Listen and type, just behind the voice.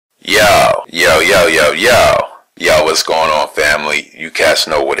Yo, what's going on, family? You cats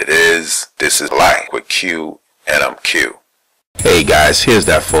know what it is. This is Black with Q, and I'm Q. Hey guys, here's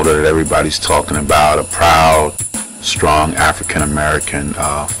that photo that everybody's talking about. A proud, strong African-American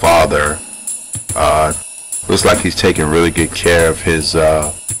father. Looks like he's taking really good care of his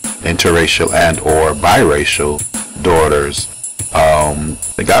interracial and or biracial daughters.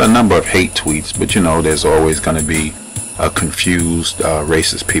 They got a number of hate tweets, but you know there's always going to be confused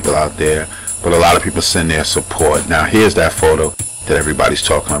racist people out there. But a lot of people send their support. Now here's that photo that everybody's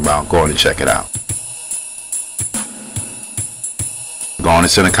talking about. Go on and check it out. Go on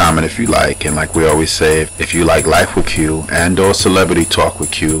and send a comment if you like. And like we always say, if you like Life with Q and or Celebrity Talk with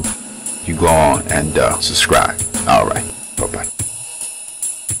Q, you go on and subscribe. Alright, bye-bye.